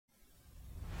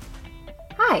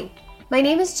Hi, my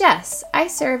name is Jess. I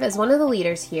serve as one of the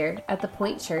leaders here at the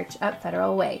Point Church at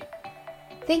Federal Way.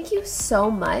 Thank you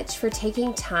so much for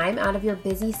taking time out of your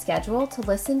busy schedule to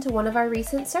listen to one of our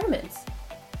recent sermons.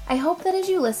 I hope that as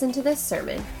you listen to this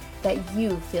sermon, that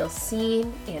you feel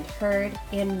seen and heard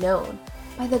and known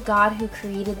by the God who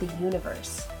created the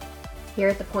universe. Here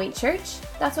at the Point Church,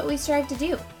 that's what we strive to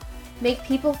do. Make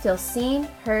people feel seen,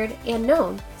 heard, and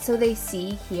known so they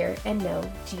see, hear, and know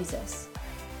Jesus.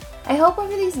 I hope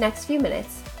over these next few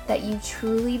minutes that you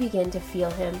truly begin to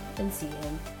feel Him and see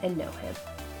Him and know Him.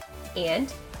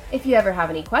 And if you ever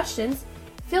have any questions,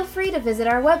 feel free to visit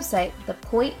our website,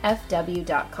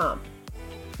 thepointfw.com.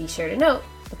 Be sure to note,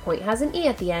 the point has an E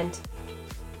at the end.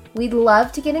 We'd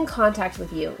love to get in contact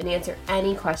with you and answer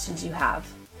any questions you have.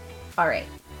 All right,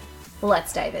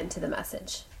 let's dive into the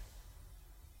message.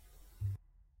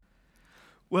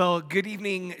 Well, good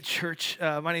evening, church.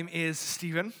 My name is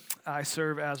Stephen. I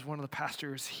serve as one of the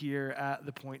pastors here at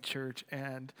the Point Church,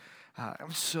 and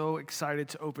I'm so excited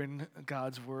to open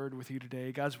God's Word with you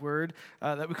today. God's Word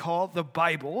that we call the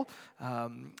Bible.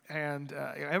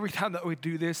 Every time that we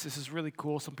do this is really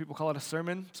cool. Some people call it a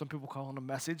sermon. Some people call it a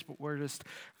message. But we're just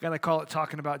going to call it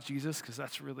talking about Jesus because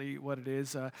that's really what it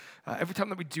is. Every time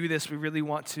that we do this, we really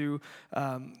want to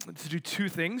do two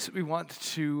things. We want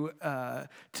to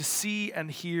see and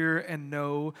hear and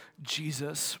know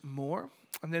Jesus more.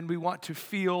 And then we want to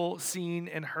feel seen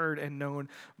and heard and known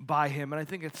by Him. And I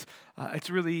think it's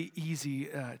really easy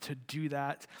to do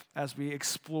that as we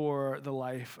explore the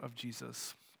life of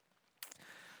Jesus.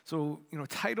 So,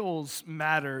 titles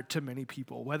matter to many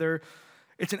people, whether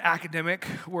it's an academic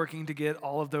working to get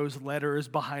all of those letters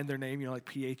behind their name, like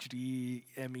PhD,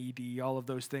 MED, all of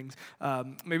those things.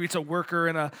 Maybe it's a worker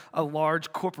in a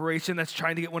large corporation that's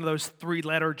trying to get one of those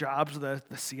three-letter jobs, the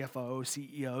CFO,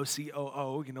 CEO,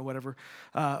 COO, whatever.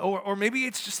 Or maybe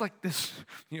it's just like this,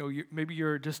 maybe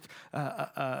you're just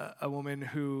a woman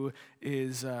who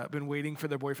is been waiting for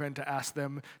their boyfriend to ask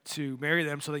them to marry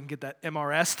them so they can get that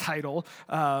MRS title.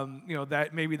 That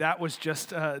maybe that was just,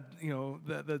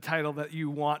 the title that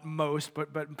you want most,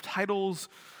 but titles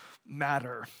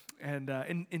matter. And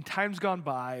in times gone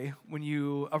by, when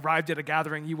you arrived at a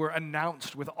gathering, you were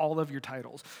announced with all of your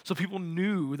titles. So people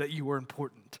knew that you were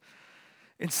important.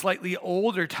 In slightly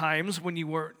older times, when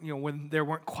when there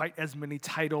weren't quite as many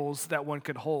titles that one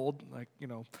could hold, like,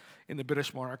 in the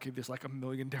British monarchy, there's like 1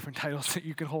 million different titles that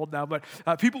you can hold now, but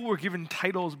people were given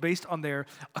titles based on their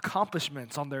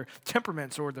accomplishments, on their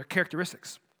temperaments, or their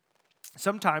characteristics.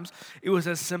 Sometimes it was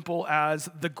as simple as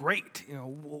the Great.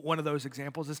 One of those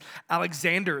examples is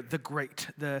Alexander the Great,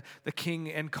 the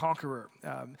king and conqueror.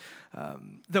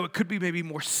 Though it could be maybe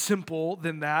more simple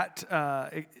than that,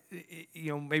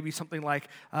 maybe something like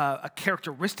a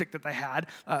characteristic that they had.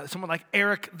 Someone like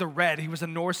Eric the Red. He was a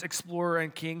Norse explorer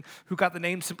and king who got the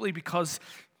name simply because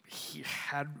he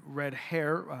had red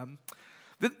hair.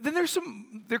 Then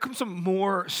there comes some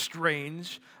more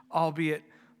strange, albeit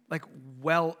like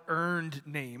well-earned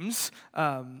names.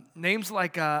 Names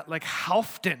like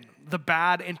Halfdan, the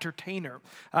bad entertainer.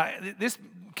 This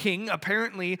king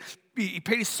apparently he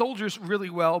paid his soldiers really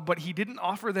well, but he didn't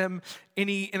offer them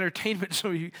any entertainment,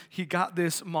 so he got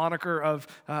this moniker of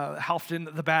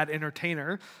Halfdan, the bad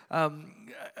entertainer.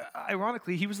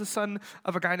 Ironically, he was the son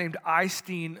of a guy named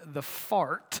Eystein the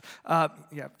Fart.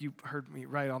 You heard me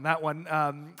right on that one.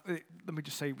 Let me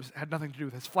just say, it had nothing to do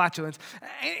with his flatulence.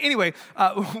 Anyway,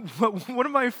 one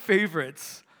of my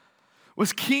favorites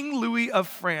was King Louis of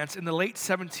France in the late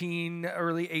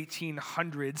early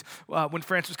 1800s, when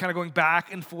France was kind of going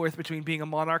back and forth between being a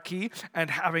monarchy and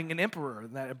having an emperor,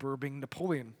 and that emperor being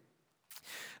Napoleon.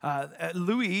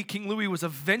 King Louis was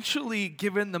eventually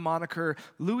given the moniker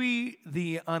Louis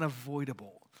the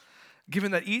Unavoidable,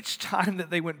 given that each time that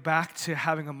they went back to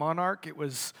having a monarch, it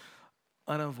was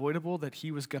unavoidable that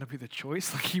he was going to be the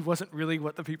choice. Like, he wasn't really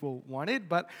what the people wanted,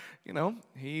 but,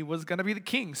 he was going to be the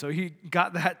king. So he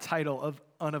got that title of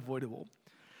unavoidable.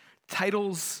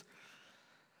 Titles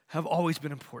have always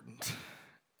been important.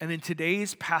 And in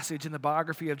today's passage in the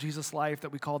biography of Jesus' life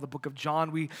that we call the book of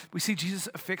John, we see Jesus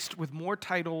affixed with more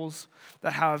titles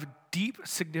that have deep,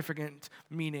 significant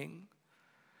meaning.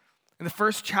 In the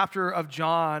first chapter of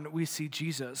John, we see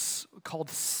Jesus called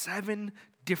 7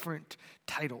 different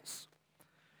titles.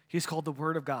 He's called the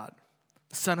Word of God,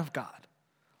 the Son of God,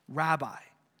 Rabbi,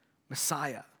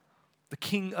 Messiah, the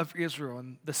King of Israel,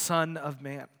 and the Son of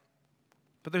Man.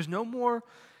 But there's no more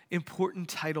important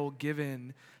title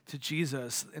given to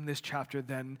Jesus in this chapter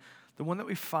than the one that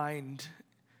we find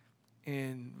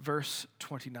in verse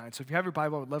 29. So if you have your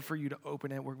Bible, I would love for you to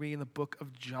open it. We're reading the book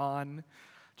of John,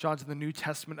 John's in the New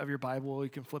Testament of your Bible. You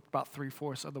can flip about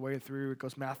 3/4 of the way through. It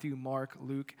goes Matthew, Mark,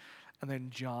 Luke, and then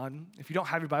John. If you don't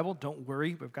have your Bible, don't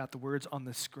worry. We've got the words on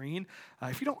the screen.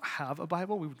 If you don't have a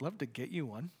Bible, we would love to get you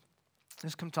one.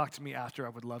 Just come talk to me after. I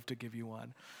would love to give you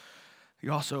one.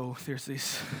 You also, there's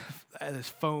this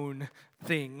phone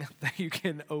thing that you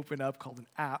can open up called an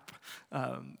app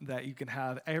that you can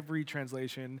have every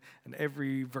translation and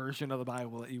every version of the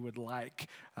Bible that you would like.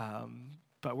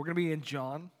 But we're going to be in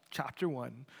John chapter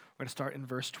 1. We're going to start in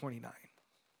verse 29.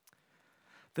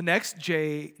 The next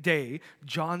day,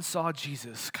 John saw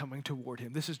Jesus coming toward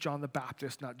him. This is John the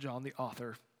Baptist, not John the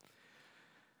author.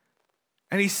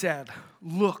 And he said,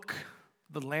 "Look,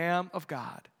 the Lamb of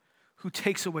God, who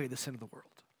takes away the sin of the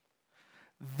world.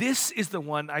 This is the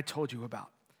one I told you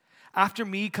about. After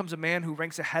me comes a man who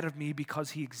ranks ahead of me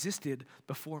because he existed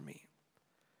before me.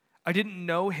 I didn't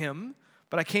know him,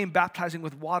 but I came baptizing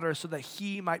with water so that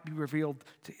he might be revealed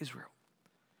to Israel."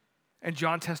 And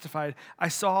John testified, "I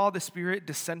saw the Spirit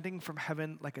descending from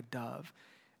heaven like a dove,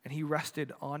 and he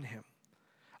rested on him.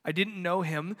 I didn't know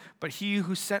him, but he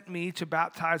who sent me to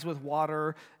baptize with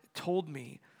water told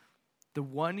me, 'The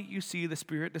one you see the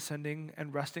Spirit descending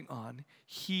and resting on,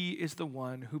 he is the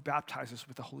one who baptizes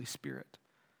with the Holy Spirit.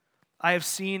 I have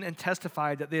seen and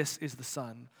testified that this is the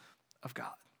Son of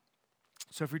God.'"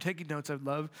 So if you're taking notes, I'd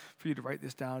love for you to write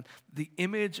this down. The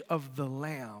image of the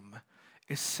Lamb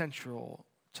is central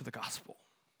to the gospel.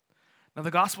 Now,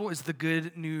 the gospel is the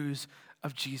good news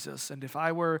of Jesus. And if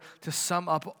I were to sum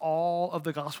up all of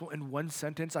the gospel in one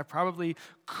sentence, I probably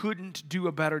couldn't do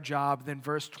a better job than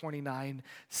verse 29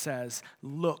 says,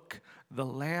 "Look, the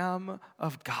Lamb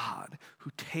of God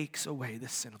who takes away the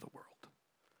sin of the world."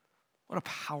 What a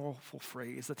powerful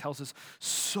phrase that tells us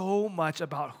so much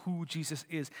about who Jesus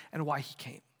is and why he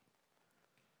came.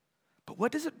 But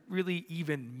what does it really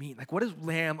even mean? Like, what does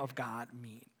Lamb of God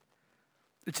mean?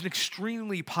 It's an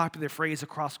extremely popular phrase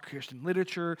across Christian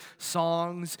literature,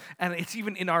 songs, and it's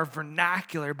even in our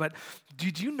vernacular. But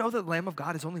did you know that Lamb of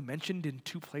God is only mentioned in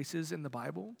 2 places in the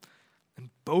Bible?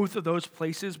 And both of those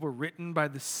places were written by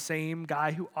the same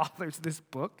guy who authors this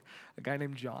book, a guy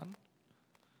named John.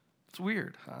 It's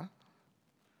weird, huh?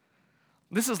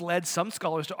 This has led some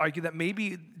scholars to argue that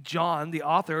maybe John, the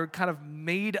author, kind of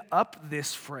made up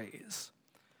this phrase.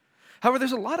 However,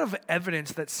 there's a lot of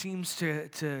evidence that seems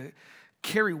to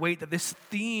carry weight that this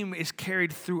theme is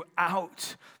carried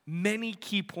throughout many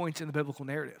key points in the biblical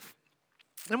narrative.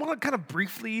 And I want to kind of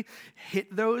briefly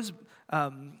hit those,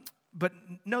 but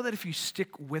know that if you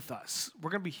stick with us, we're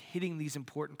going to be hitting these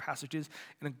important passages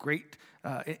in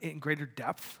greater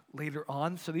depth later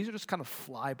on. So these are just kind of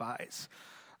flybys.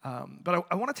 But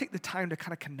I want to take the time to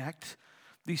kind of connect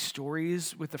these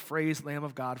stories with the phrase Lamb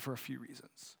of God for a few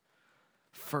reasons.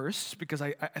 First, because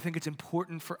I think it's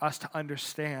important for us to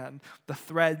understand the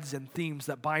threads and themes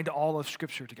that bind all of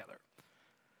Scripture together.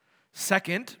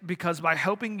 Second, because by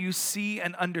helping you see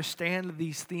and understand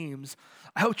these themes,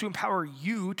 I hope to empower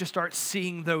you to start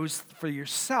seeing those for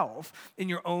yourself in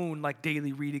your own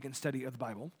daily reading and study of the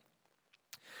Bible.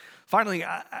 Finally,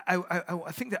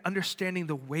 I think that understanding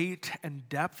the weight and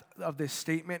depth of this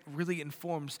statement really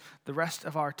informs the rest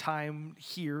of our time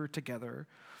here together,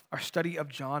 our study of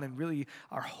John, and really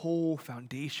our whole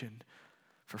foundation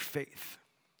for faith.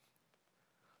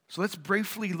 So let's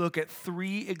briefly look at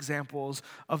 3 examples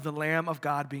of the Lamb of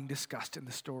God being discussed in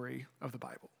the story of the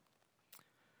Bible.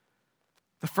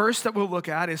 The first that we'll look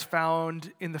at is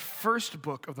found in the first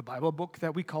book of the Bible, a book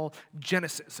that we call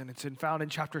Genesis, and it's found in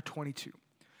chapter 22.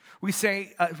 We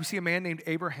see a man named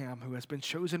Abraham who has been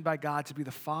chosen by God to be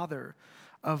the father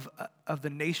of the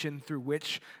nation through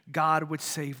which God would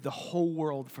save the whole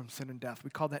world from sin and death.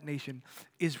 We call that nation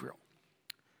Israel.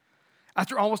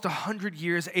 After almost 100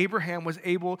 years, Abraham was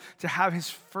able to have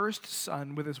his first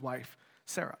son with his wife,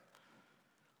 Sarah.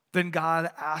 Then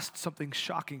God asked something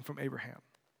shocking from Abraham: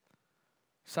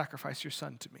 "Sacrifice your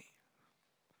son to me."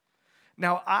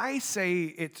 Now, I say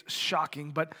it's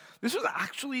shocking, but this was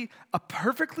actually a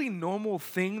perfectly normal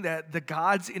thing that the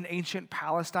gods in ancient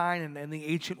Palestine and the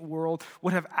ancient world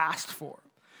would have asked for.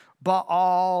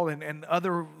 Baal and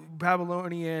other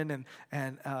Babylonian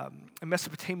and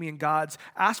Mesopotamian gods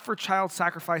asked for child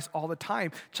sacrifice all the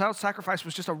time. Child sacrifice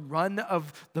was just a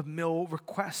run-of-the-mill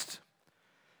request.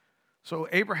 So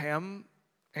Abraham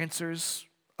answers,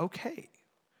 "Okay."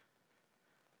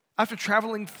 After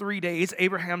traveling 3 days,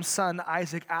 Abraham's son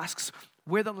Isaac asks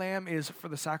where the lamb is for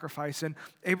the sacrifice, and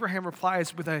Abraham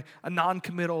replies with a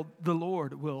non-committal, "The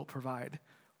Lord will provide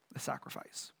the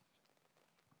sacrifice."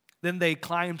 Then they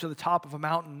climb to the top of a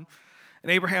mountain,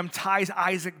 And Abraham ties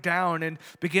Isaac down and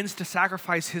begins to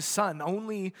sacrifice his son,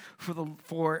 only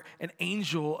for an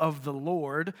angel of the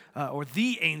Lord, or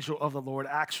the angel of the Lord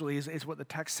actually is what the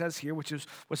text says here, which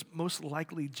was most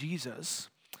likely Jesus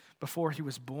before he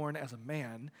was born as a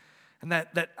man. And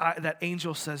that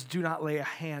angel says, "Do not lay a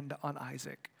hand on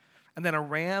Isaac." And then a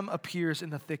ram appears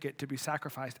in the thicket to be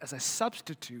sacrificed as a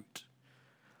substitute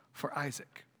for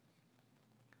Isaac.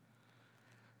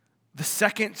 The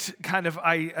second kind of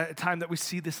time that we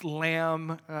see this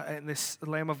lamb and this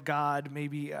Lamb of God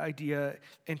maybe idea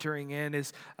entering in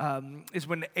is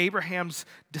when Abraham's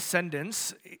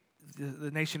descendants, the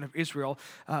nation of Israel,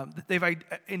 they've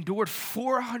endured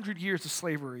 400 years of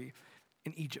slavery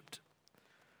in Egypt.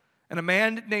 And a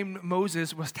man named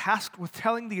Moses was tasked with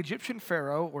telling the Egyptian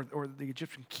pharaoh or the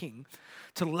Egyptian king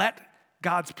to let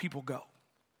God's people go.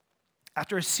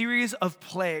 After a series of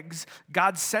plagues,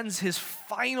 God sends his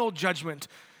final judgment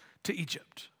to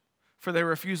Egypt for their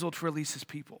refusal to release his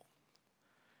people.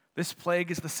 This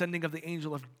plague is the sending of the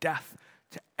angel of death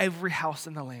to every house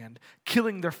in the land,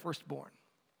 killing their firstborn.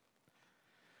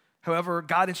 However,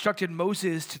 God instructed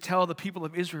Moses to tell the people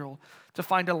of Israel to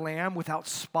find a lamb without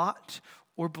spot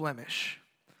or blemish,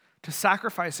 to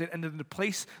sacrifice it, and then to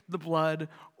place the blood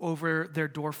over their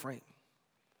doorframe.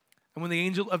 And when the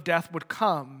angel of death would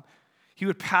come, he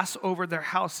would pass over their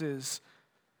houses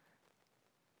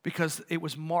because it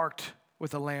was marked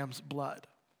with the lamb's blood.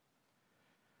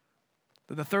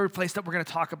 Then the third place that we're going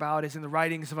to talk about is in the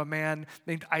writings of a man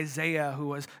named Isaiah, who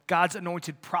was God's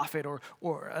anointed prophet,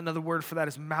 or another word for that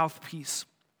is mouthpiece.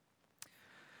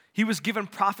 He was given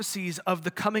prophecies of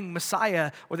the coming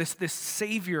Messiah, or this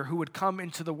Savior who would come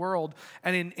into the world.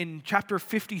 And in chapter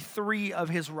 53 of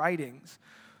his writings,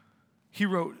 he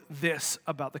wrote this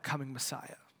about the coming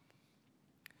Messiah.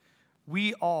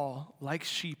 "We all, like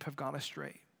sheep, have gone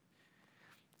astray.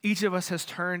 Each of us has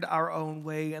turned our own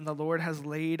way, and the Lord has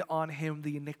laid on him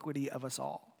the iniquity of us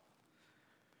all.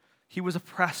 He was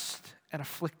oppressed and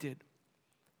afflicted,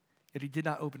 yet he did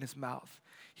not open his mouth.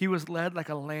 He was led like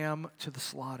a lamb to the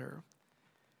slaughter.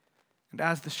 And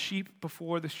as the sheep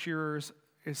before the shearers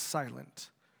is silent,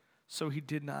 so he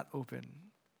did not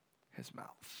open his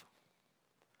mouth."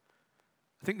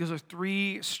 I think those are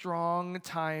three strong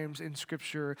times in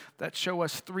Scripture that show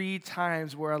us three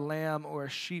times where a lamb or a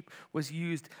sheep was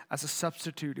used as a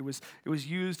substitute. It was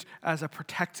used as a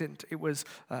protectant. It was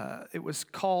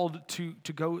called to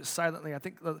go silently. I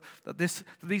think that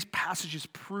these passages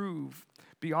prove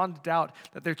beyond doubt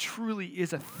that there truly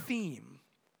is a theme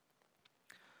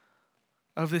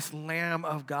of this Lamb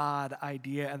of God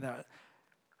idea,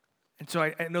 and so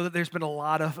I know that there's been a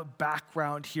lot of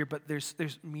background here, but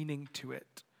there's meaning to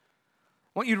it.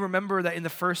 I want you to remember that in the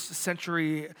first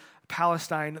century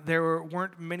Palestine, there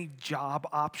weren't many job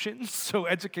options, so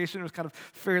education was kind of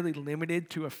fairly limited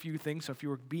to a few things. So if you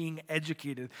were being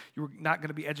educated, you were not going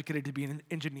to be educated to be an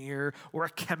engineer or a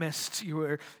chemist. You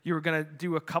were going to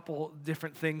do a couple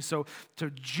different things. So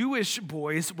Jewish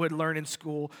boys would learn in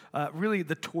school really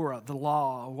the Torah, the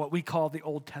law, what we call the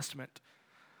Old Testament.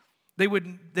 They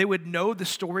would know the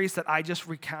stories that I just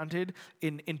recounted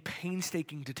in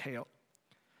painstaking detail.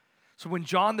 So when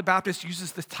John the Baptist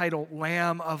uses the title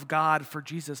Lamb of God for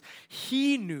Jesus,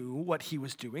 he knew what he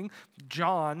was doing.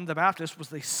 John the Baptist was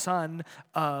the son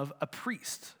of a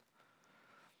priest.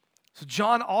 So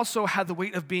John also had the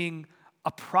weight of being a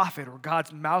prophet or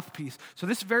God's mouthpiece. So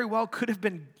this very well could have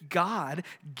been God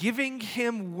giving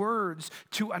him words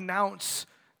to announce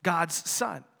God's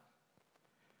son.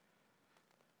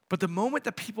 But the moment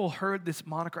that people heard this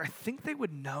moniker, I think they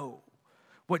would know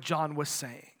what John was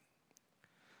saying.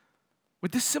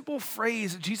 With this simple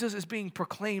phrase, Jesus is being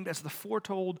proclaimed as the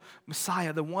foretold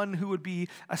Messiah, the one who would be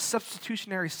a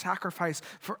substitutionary sacrifice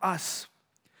for us.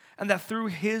 And that through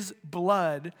his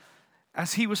blood,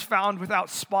 as he was found without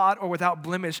spot or without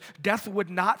blemish, death would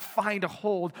not find a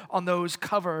hold on those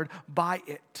covered by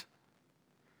it.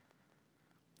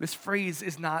 This phrase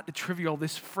is not trivial.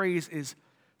 This phrase is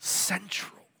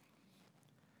central.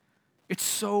 It's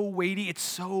so weighty. It's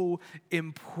so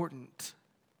important.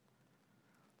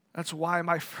 That's why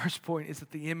my first point is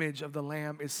that the image of the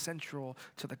Lamb is central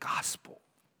to the gospel.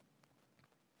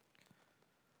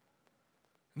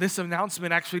 This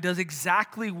announcement actually does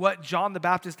exactly what John the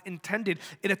Baptist intended.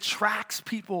 It attracts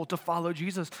people to follow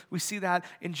Jesus. We see that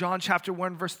in John chapter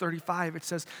 1, verse 35. It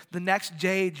says, "The next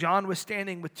day, John was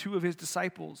standing with two of his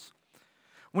disciples.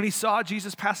 When he saw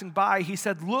Jesus passing by, he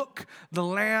said, 'Look, the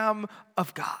Lamb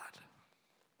of God.'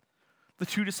 The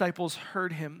two disciples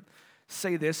heard him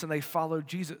say this, and they followed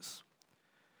Jesus.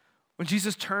 When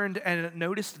Jesus turned and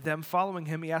noticed them following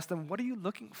him, he asked them, 'What are you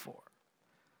looking for?'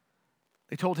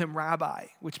 They told him, Rabbi,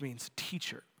 which means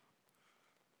teacher,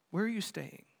 where are you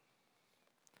staying?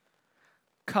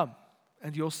 Come,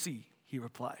 and you'll see, he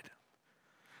replied.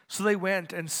 So they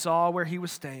went and saw where he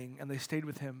was staying, and they stayed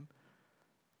with him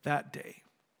that day.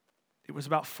 It was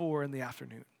about 4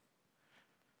 p.m.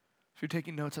 If you're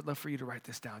taking notes, I'd love for you to write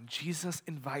this down. Jesus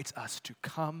invites us to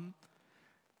come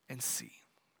and see.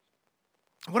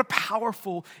 What a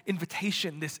powerful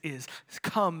invitation this is.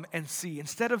 Come and see.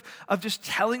 Instead of just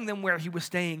telling them where he was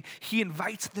staying, he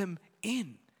invites them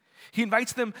in. He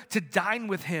invites them to dine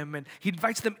with him, and he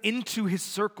invites them into his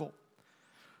circle.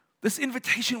 This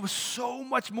invitation was so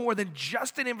much more than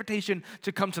just an invitation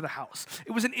to come to the house.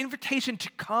 It was an invitation to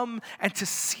come and to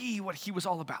see what he was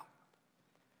all about.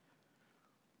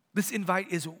 This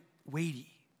invite is weighty.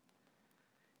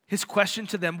 His question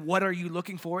to them, what are you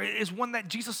looking for, is one that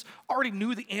Jesus already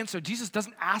knew the answer. Jesus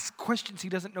doesn't ask questions he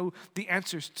doesn't know the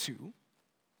answers to.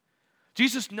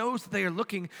 Jesus knows that they are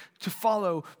looking to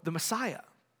follow the Messiah.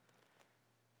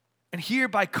 And here,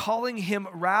 by calling him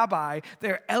rabbi,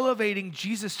 they're elevating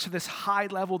Jesus to this high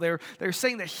level. They're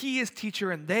saying that he is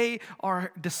teacher and they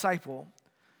are disciple.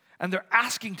 And they're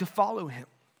asking to follow him.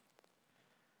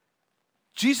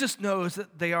 Jesus knows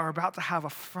that they are about to have a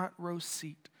front row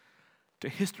seat to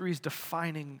history's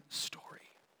defining story.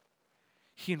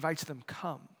 He invites them,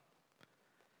 come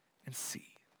and see.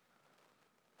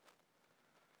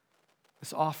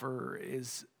 This offer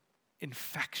is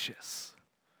infectious.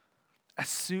 As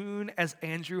soon as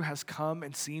Andrew has come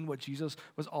and seen what Jesus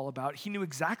was all about, he knew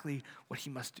exactly what he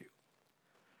must do.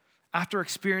 After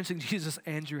experiencing Jesus,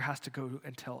 Andrew has to go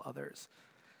and tell others.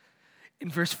 In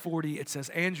verse 40, it says,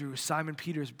 Andrew, Simon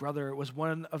Peter's brother, was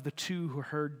one of the 2 who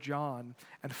heard John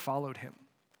and followed him.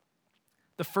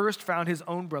 The first found his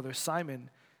own brother, Simon,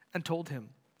 and told him,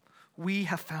 we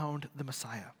have found the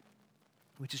Messiah,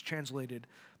 which is translated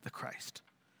the Christ.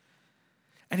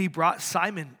 And he brought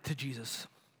Simon to Jesus.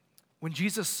 When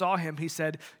Jesus saw him, he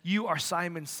said, you are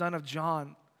Simon, son of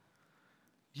John.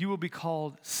 You will be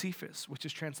called Cephas, which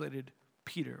is translated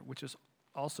Peter, which is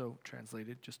also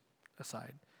translated, just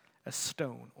aside, as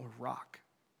stone or rock.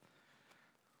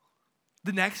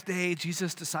 The next day,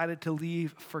 Jesus decided to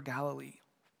leave for Galilee.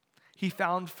 He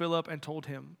found Philip and told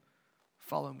him,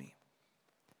 follow me.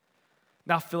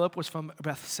 Now Philip was from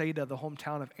Bethsaida, the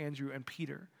hometown of Andrew and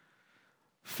Peter.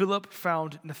 Philip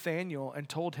found Nathanael and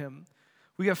told him,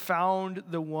 we have found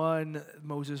the one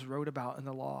Moses wrote about in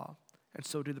the law, and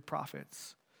so did the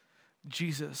prophets,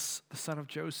 Jesus, the son of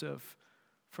Joseph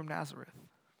from Nazareth.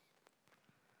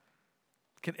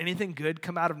 Can anything good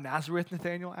come out of Nazareth,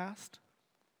 Nathanael asked?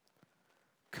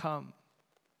 Come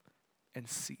and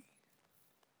see.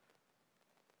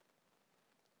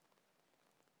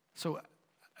 So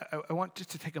I want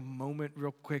just to take a moment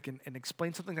real quick and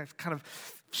explain something that's kind of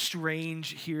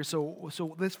strange here. So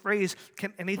this phrase,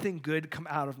 can anything good come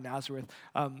out of Nazareth?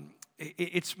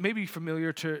 It's maybe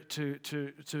familiar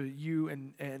to you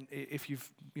and if you've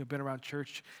been around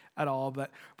church at all, but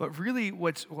really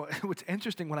what's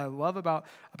interesting, what I love about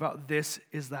this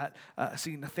is that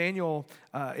Nathanael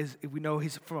we know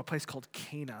he's from a place called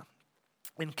Cana.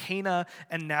 And Cana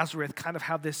and Nazareth kind of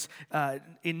have this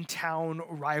in-town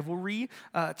rivalry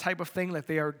type of thing. Like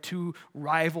they are 2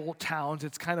 rival towns.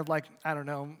 It's kind of like, I don't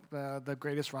know, the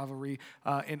greatest rivalry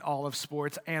in all of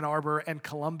sports, Ann Arbor and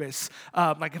Columbus.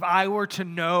 Like if I were to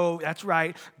know, that's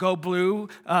right, go blue.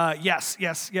 Yes,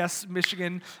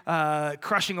 Michigan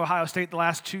crushing Ohio State the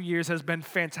last 2 years has been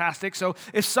fantastic. So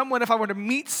if I were to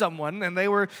meet someone and they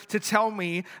were to tell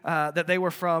me that they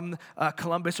were from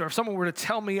Columbus, or if someone were to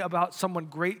tell me about someone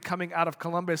great coming out of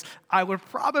Columbus, I would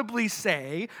probably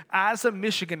say, as a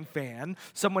Michigan fan,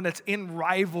 someone that's in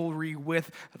rivalry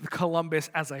with Columbus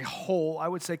as a whole, I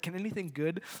would say, can anything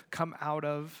good come out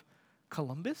of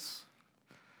Columbus?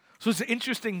 So it's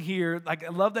interesting here, like I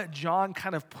love that John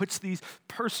kind of puts these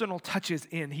personal touches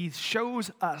in. He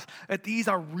shows us that these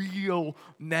are real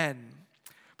men.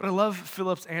 But I love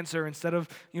Philip's answer. Instead of,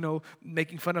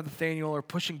 making fun of Nathanael or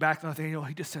pushing back on Nathanael,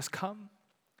 he just says, come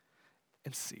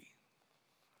and see.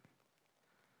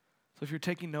 So if you're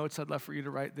taking notes, I'd love for you to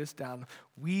write this down.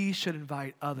 We should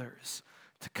invite others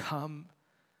to come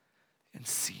and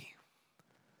see.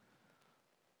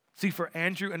 See, for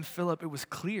Andrew and Philip, it was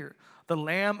clear. The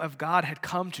Lamb of God had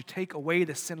come to take away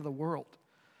the sin of the world.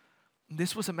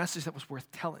 This was a message that was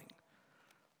worth telling.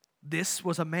 This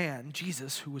was a man,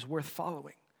 Jesus, who was worth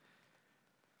following.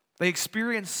 They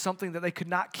experienced something that they could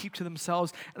not keep to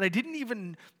themselves, and they didn't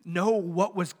even know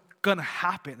what was going to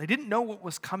happen. They didn't know what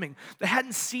was coming. They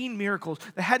hadn't seen miracles.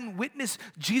 They hadn't witnessed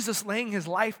Jesus laying his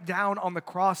life down on the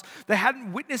cross. They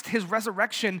hadn't witnessed his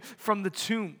resurrection from the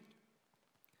tomb.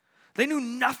 They knew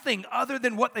nothing other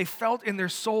than what they felt in their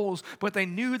souls, but they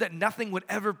knew that nothing would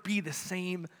ever be the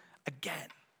same again.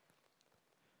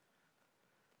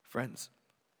 Friends,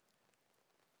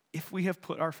 if we have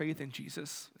put our faith in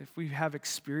Jesus, if we have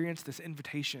experienced this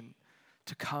invitation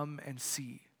to come and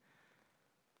see,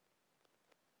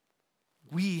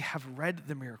 we have read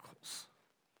the miracles.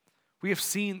 We have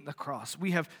seen the cross.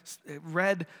 We have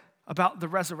read about the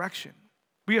resurrection.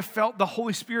 We have felt the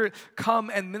Holy Spirit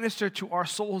come and minister to our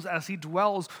souls as he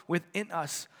dwells within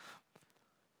us.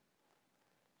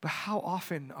 But how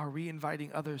often are we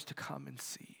inviting others to come and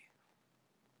see?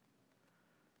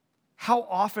 How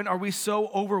often are we so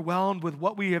overwhelmed with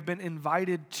what we have been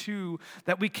invited to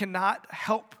that we cannot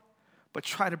help but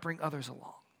try to bring others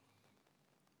along?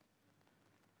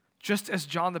 Just as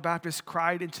John the Baptist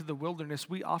cried into the wilderness,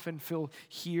 we often feel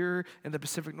here in the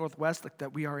Pacific Northwest like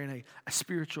that we are in a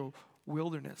spiritual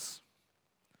wilderness.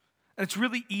 And it's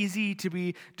really easy to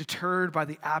be deterred by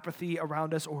the apathy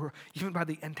around us or even by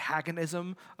the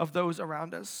antagonism of those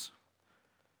around us.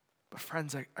 But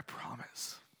friends, I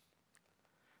promise,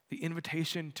 the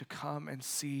invitation to come and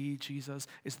see Jesus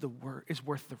is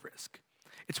worth the risk.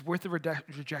 It's worth the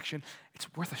rejection. It's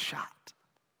worth a shot.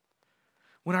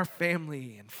 When our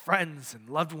family and friends and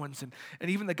loved ones and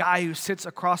even the guy who sits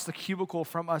across the cubicle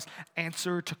from us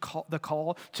answer to the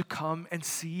call to come and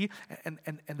see, and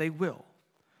they will.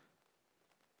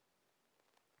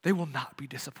 They will not be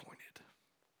disappointed.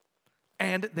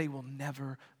 And they will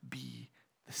never be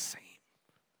the same.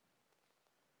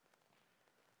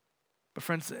 But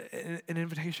friends, an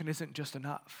invitation isn't just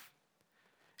enough.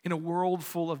 In a world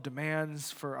full of demands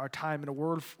for our time, in a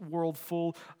world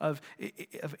full of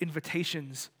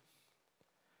invitations,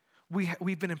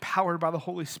 we've been empowered by the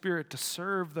Holy Spirit to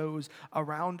serve those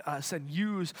around us and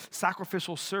use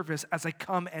sacrificial service as a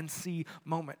come and see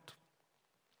moment.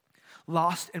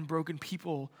 Lost and broken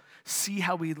people see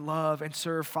how we love and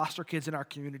serve foster kids in our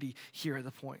community here at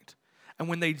the Point. And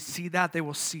when they see that, they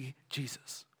will see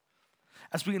Jesus.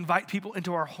 As we invite people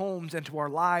into our homes, into our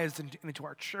lives, and into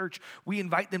our church, we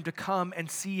invite them to come and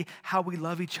see how we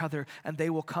love each other, and they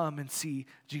will come and see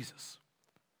Jesus.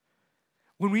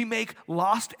 When we make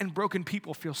lost and broken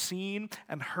people feel seen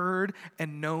and heard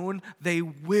and known, they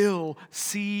will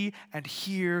see and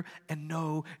hear and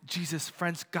know Jesus.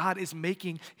 Friends, God is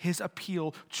making his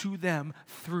appeal to them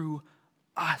through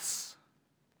us.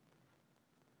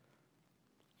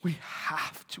 We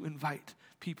have to invite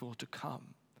people to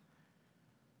come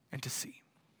and to see.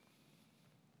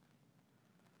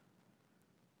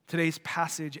 Today's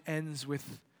passage ends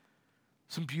with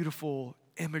some beautiful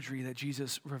imagery that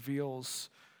Jesus reveals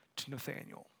to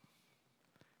Nathanael.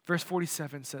 Verse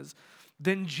 47 says,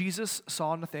 "Then Jesus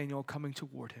saw Nathanael coming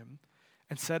toward him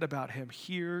and said about him,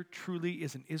 'Here truly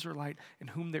is an Israelite in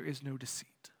whom there is no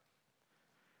deceit.'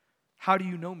 'How do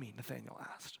you know me?' Nathanael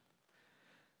asked.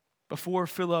 'Before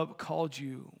Philip called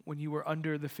you, when you were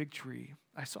under the fig tree,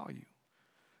 I saw you,'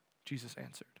 Jesus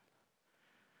answered.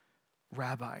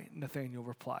 'Rabbi,' Nathanael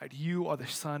replied, 'you are the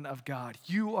Son of God.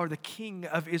 You are the King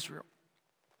of Israel.'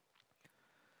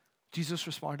 Jesus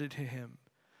responded to him,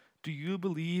 'Do you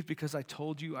believe because I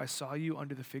told you I saw you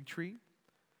under the fig tree?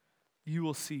 You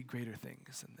will see greater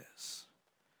things than this.'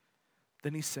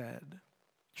 Then he said,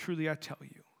 'Truly I tell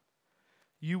you,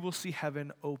 you will see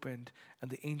heaven opened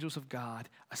and the angels of God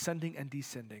ascending and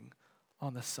descending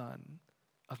on the Son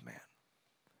of Man.'"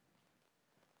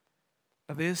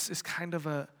 Now this is kind of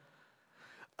a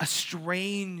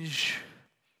strange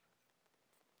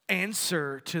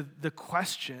answer to the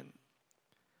question.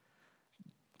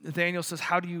 Nathanael says,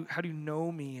 how do you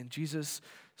know me? And Jesus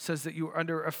says that you were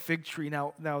under a fig tree.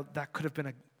 Now that could have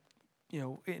been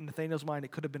in Nathanael's mind,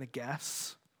 it could have been a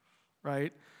guess,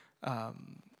 right? But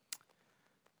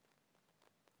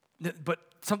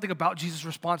something about Jesus'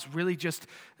 response really just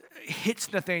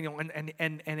hits Nathanael, and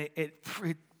it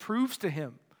proves to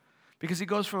him. Because he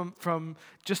goes from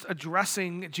just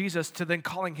addressing Jesus to then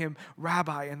calling him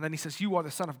Rabbi. And then he says, "You are the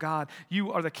Son of God.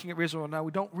 You are the King of Israel." Now,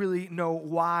 we don't really know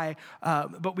why,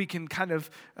 but we can kind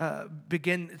of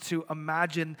begin to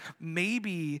imagine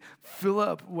maybe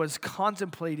Philip was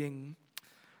contemplating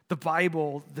the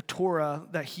Bible, the Torah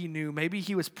that he knew. Maybe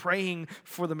he was praying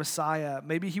for the Messiah.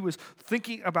 Maybe he was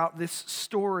thinking about this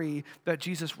story that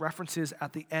Jesus references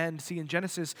at the end. See, in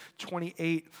Genesis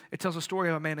 28, it tells a story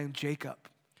of a man named Jacob,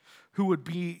 who would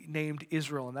be named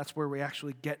Israel, and that's where we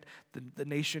actually get the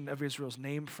nation of Israel's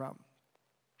name from.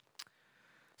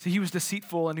 See, he was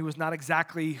deceitful, and he was not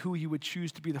exactly who you would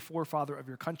choose to be the forefather of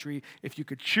your country if you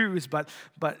could choose, but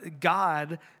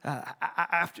God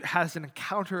has an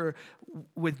encounter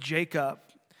with Jacob,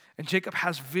 And Jacob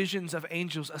has visions of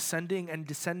angels ascending and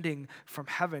descending from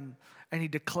heaven, and he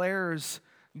declares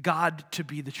God to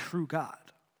be the true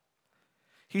God.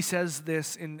 He says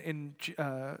this in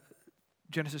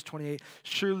Genesis 28,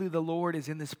 "Surely the Lord is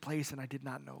in this place, and I did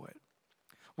not know it."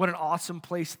 What an awesome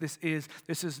place this is.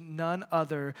 This is none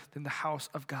other than the house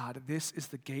of God. This is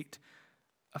the gate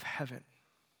of heaven.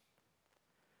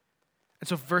 And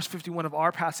so verse 51 of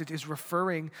our passage is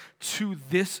referring to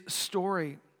this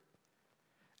story.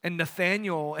 And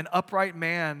Nathanael, an upright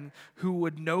man who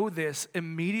would know this,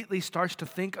 immediately starts to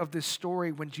think of this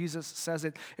story when Jesus says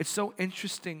it. It's so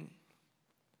interesting.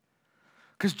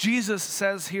 Because Jesus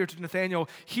says here to Nathanael,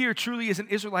 "Here truly is an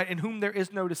Israelite in whom there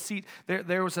is no deceit."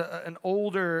 There was an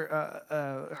older,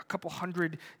 a couple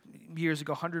hundred years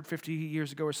ago, 150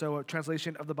 years ago or so, a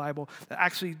translation of the Bible that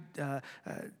actually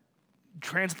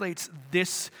translates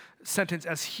this sentence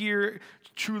as, "Here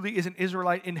truly is an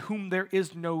Israelite in whom there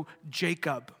is no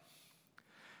Jacob."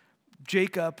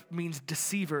 Jacob means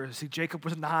deceiver. See, Jacob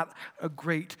was not a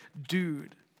great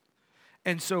dude.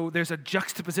 And so there's a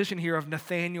juxtaposition here of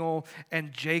Nathanael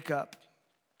and Jacob.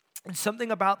 And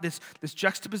something about this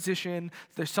juxtaposition,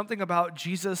 there's something about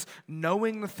Jesus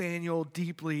knowing Nathanael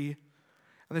deeply,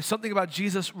 and there's something about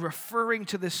Jesus referring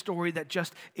to this story that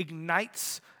just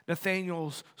ignites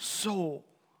Nathanael's soul.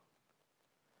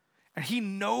 And he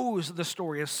knows the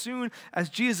story. As soon as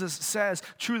Jesus says,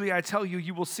 "Truly I tell you,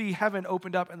 you will see heaven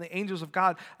opened up and the angels of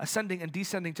God ascending and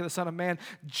descending to the Son of Man,"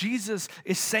 Jesus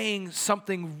is saying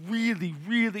something really,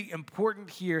 really important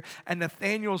here, and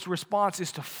Nathanael's response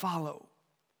is to follow.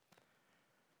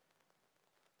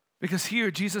 Because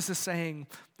here Jesus is saying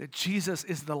that Jesus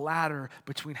is the ladder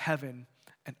between heaven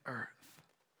and earth.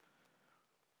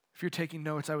 If you're taking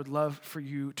notes, I would love for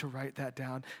you to write that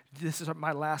down. This is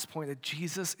my last point, that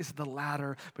Jesus is the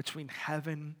ladder between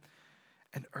heaven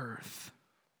and earth.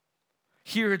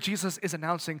 Here, Jesus is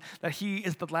announcing that he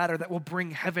is the ladder that will bring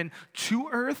heaven to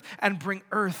earth and bring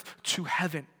earth to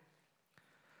heaven.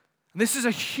 And this is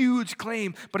a huge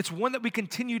claim, but it's one that we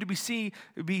continue to see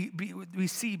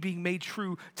being made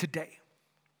true today.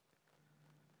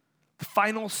 The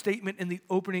final statement in the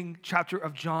opening chapter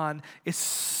of John is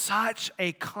such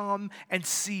a come and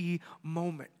see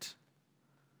moment.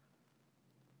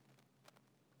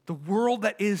 The world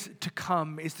that is to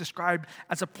come is described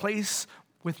as a place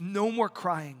with no more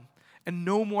crying and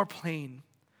no more pain.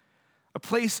 A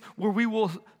place where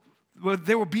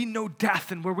there will be no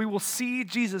death, and where we will see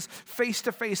Jesus face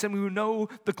to face, and we will know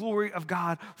the glory of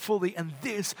God fully. And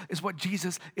this is what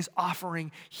Jesus is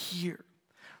offering here.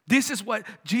 This is what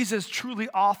Jesus truly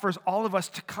offers all of us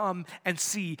to come and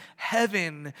see: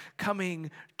 heaven coming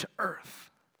to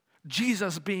earth.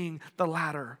 Jesus being the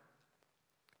ladder.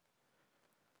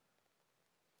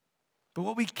 But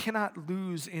what we cannot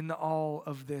lose in all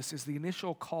of this is the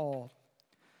initial call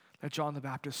that John the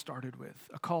Baptist started with,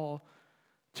 a call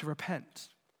to repent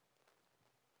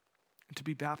and to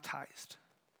be baptized.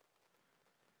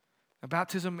 Now,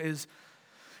 baptism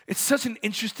it's such an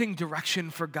interesting direction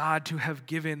for God to have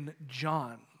given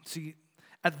John. See,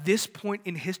 at this point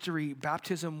in history,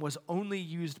 baptism was only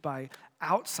used by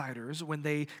outsiders when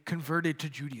they converted to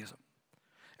Judaism.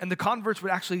 And the converts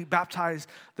would actually baptize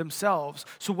themselves.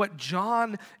 So what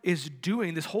John is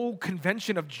doing, this whole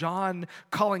convention of John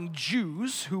calling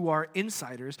Jews, who are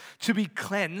insiders, to be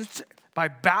cleansed by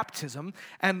baptism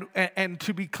and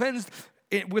to be cleansed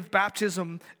with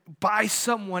baptism by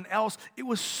someone else, it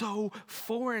was so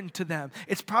foreign to them.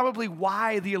 It's probably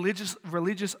why the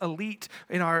religious elite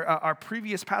in our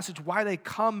previous passage, why they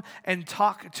come and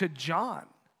talk to John.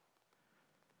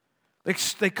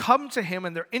 They come to him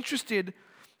and they're interested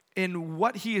in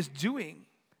what he is doing,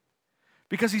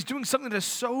 because he's doing something that's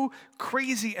so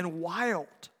crazy and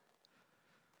wild.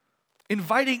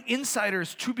 Inviting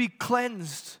insiders to be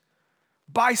cleansed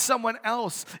by someone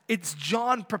else. It's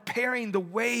John preparing the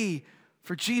way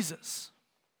for Jesus.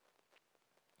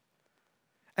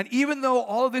 And even though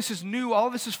all of this is new, all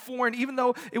of this is foreign, even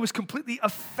though it was completely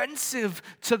offensive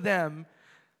to them,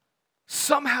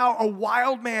 somehow a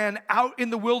wild man out in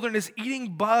the wilderness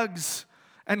eating bugs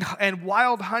and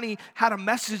wild honey had a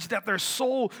message that their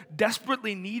soul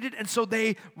desperately needed, and so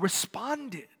they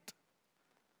responded.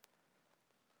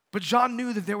 But John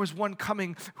knew that there was one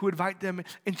coming who would invite them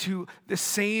into the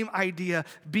same idea,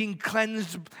 being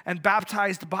cleansed and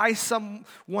baptized by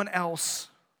someone else,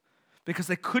 because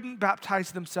they couldn't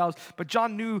baptize themselves. But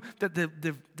John knew that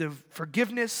the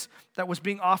forgiveness that was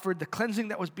being offered, the cleansing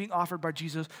that was being offered by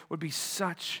Jesus would be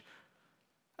such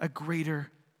a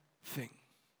greater thing.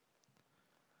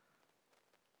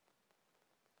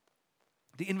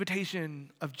 The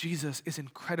invitation of Jesus is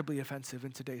incredibly offensive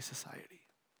in today's society.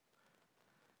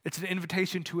 It's an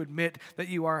invitation to admit that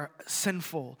you are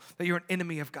sinful, that you're an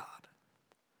enemy of God,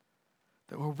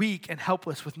 that we're weak and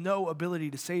helpless with no ability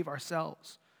to save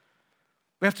ourselves.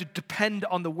 We have to depend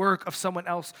on the work of someone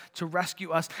else to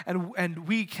rescue us, and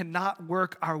we cannot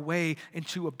work our way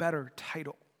into a better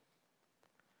title.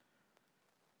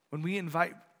 When we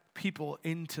invite people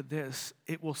into this,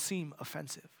 it will seem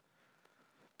offensive.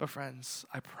 But friends,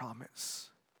 I promise,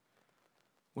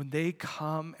 when they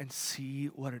come and see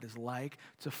what it is like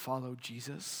to follow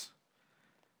Jesus,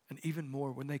 and even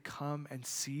more, when they come and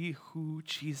see who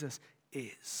Jesus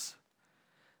is,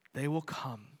 they will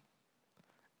come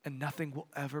and nothing will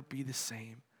ever be the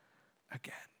same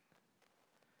again.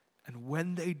 And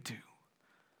when they do,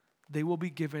 they will be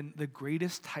given the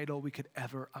greatest title we could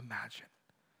ever imagine,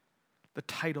 the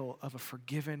title of a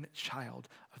forgiven child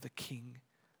of the King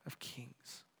of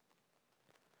Kings.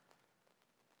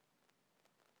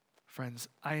 Friends,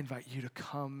 I invite you to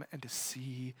come and to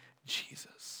see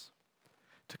Jesus.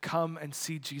 To come and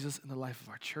see Jesus in the life of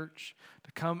our church.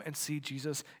 To come and see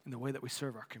Jesus in the way that we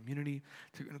serve our community.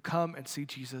 To come and see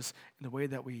Jesus in the way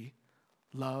that we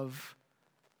love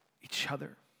each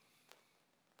other.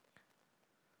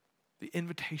 The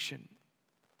invitation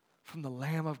from the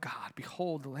Lamb of God.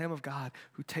 Behold, the Lamb of God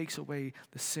who takes away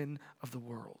the sin of the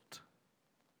world.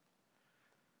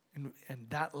 And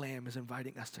that Lamb is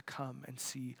inviting us to come and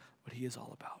see what he is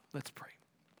all about. Let's pray.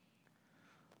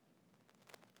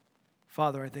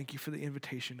 Father, I thank you for the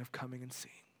invitation of coming and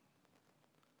seeing.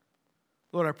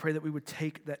 Lord, I pray that we would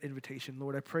take that invitation.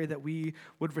 Lord, I pray that we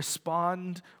would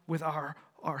respond with our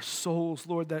souls.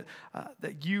 Lord,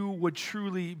 that you would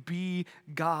truly be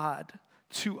God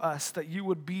to us, that you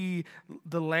would be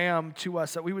the Lamb to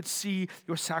us, that we would see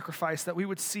your sacrifice, that we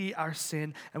would see our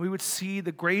sin, and we would see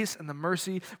the grace and the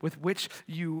mercy with which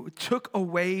you took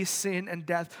away sin and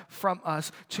death from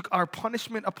us, took our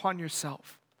punishment upon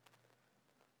yourself,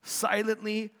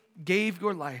 silently gave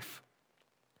your life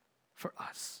for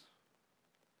us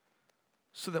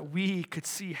so that we could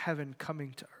see heaven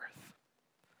coming to earth.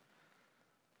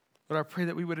 Lord, I pray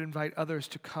that we would invite others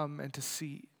to come and to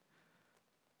see,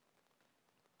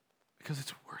 because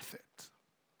it's worth it.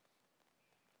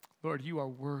 Lord, you are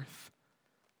worth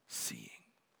seeing.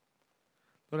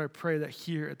 Lord, I pray that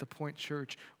here at the Point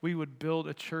Church, we would build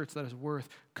a church that is worth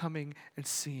coming and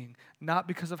seeing, not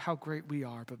because of how great we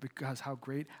are, but because how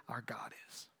great our God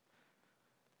is.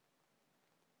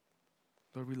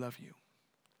 Lord, we love you.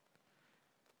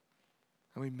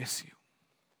 And we miss you.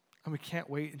 And we can't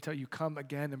wait until you come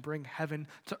again and bring heaven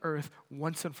to earth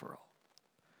once and for all.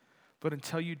 But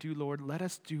until you do, Lord, let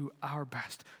us do our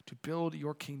best to build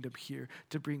your kingdom here,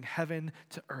 to bring heaven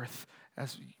to earth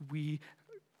as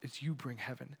you bring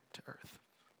heaven to earth.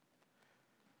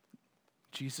 In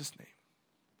Jesus' name,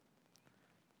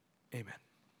 amen.